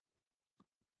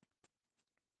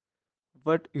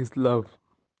What is love?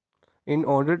 In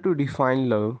order to define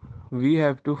love, we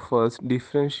have to first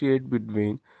differentiate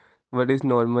between what is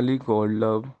normally called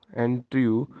love and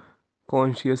true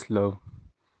conscious love.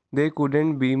 They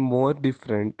couldn't be more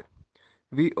different.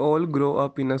 We all grow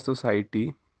up in a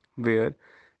society where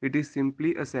it is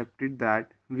simply accepted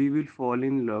that we will fall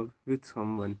in love with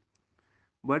someone.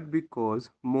 But because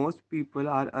most people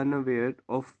are unaware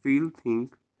of feel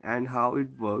think and how it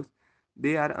works,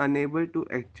 they are unable to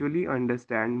actually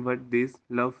understand what this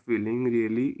love feeling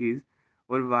really is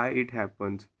or why it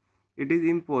happens. It is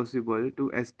impossible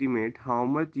to estimate how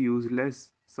much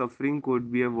useless suffering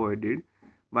could be avoided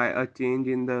by a change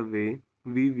in the way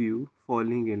we view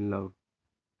falling in love.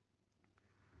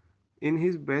 In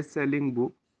his best selling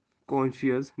book,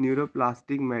 Conscious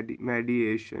Neuroplastic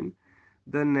Mediation,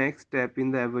 the next step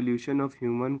in the evolution of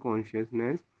human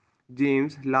consciousness,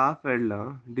 James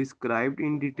LaFerla described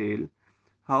in detail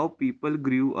how people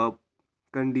grew up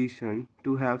conditioned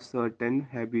to have certain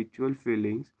habitual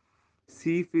feelings,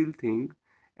 see, feel, think,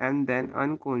 and then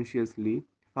unconsciously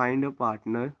find a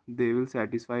partner they will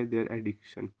satisfy their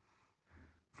addiction.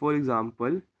 For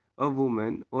example, a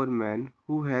woman or man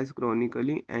who has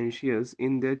chronically anxious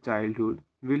in their childhood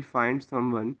will find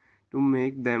someone to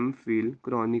make them feel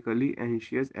chronically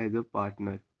anxious as a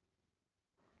partner.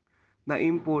 The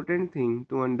important thing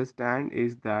to understand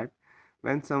is that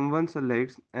when someone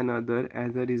selects another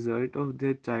as a result of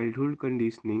their childhood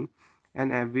conditioning,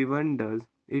 and everyone does,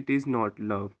 it is not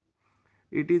love.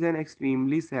 It is an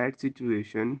extremely sad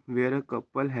situation where a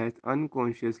couple has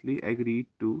unconsciously agreed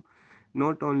to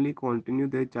not only continue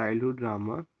their childhood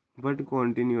drama but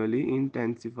continually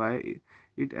intensify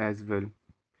it as well.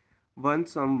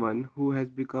 Once someone who has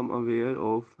become aware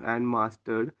of and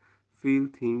mastered feel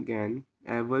think can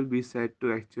ever be said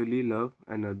to actually love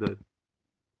another.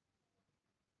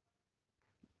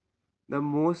 The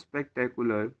most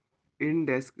spectacular,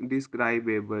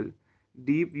 indescribable,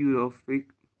 deep euphoric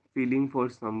feeling for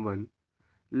someone.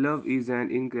 Love is an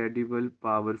incredible,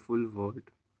 powerful word.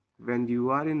 When you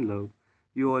are in love,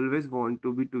 you always want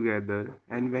to be together,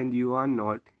 and when you are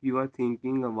not, you are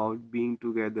thinking about being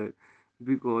together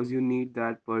because you need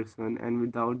that person, and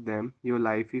without them, your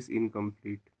life is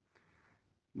incomplete.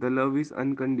 The love is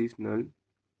unconditional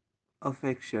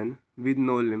affection with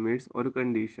no limits or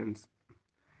conditions.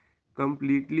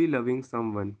 Completely loving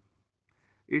someone.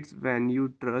 It's when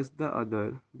you trust the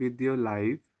other with your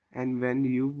life and when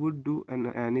you would do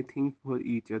anything for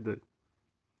each other.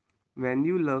 When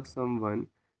you love someone,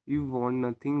 you want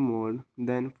nothing more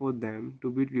than for them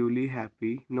to be truly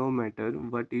happy no matter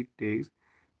what it takes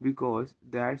because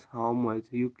that's how much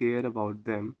you care about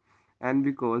them and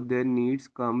because their needs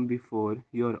come before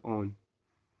your own.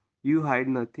 You hide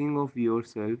nothing of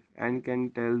yourself and can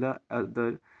tell the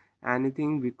other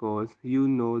anything because you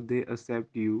know they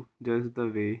accept you just the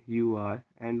way you are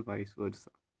and vice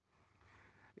versa.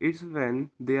 It's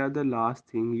when they are the last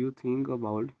thing you think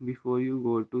about before you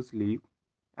go to sleep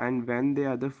and when they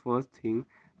are the first thing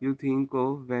you think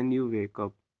of when you wake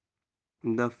up.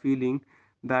 The feeling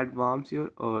that warms your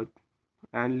earth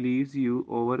and leaves you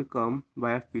overcome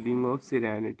by a feeling of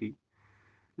serenity.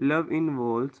 Love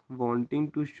involves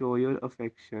wanting to show your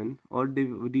affection or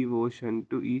devotion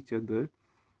to each other.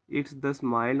 It's the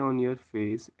smile on your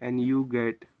face and you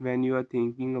get when you are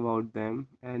thinking about them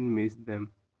and miss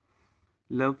them.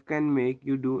 Love can make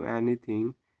you do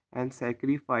anything and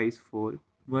sacrifice for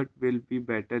what will be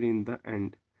better in the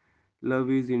end. Love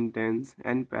is intense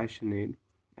and passionate.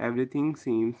 Everything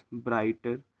seems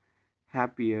brighter,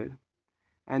 happier,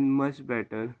 and much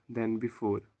better than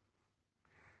before.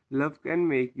 Love can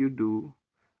make you do.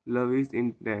 Love is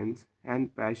intense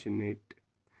and passionate.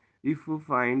 If you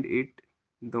find it,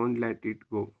 don't let it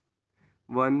go.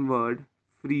 One word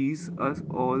frees us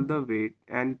all the weight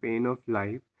and pain of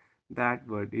life. That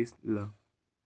word is love.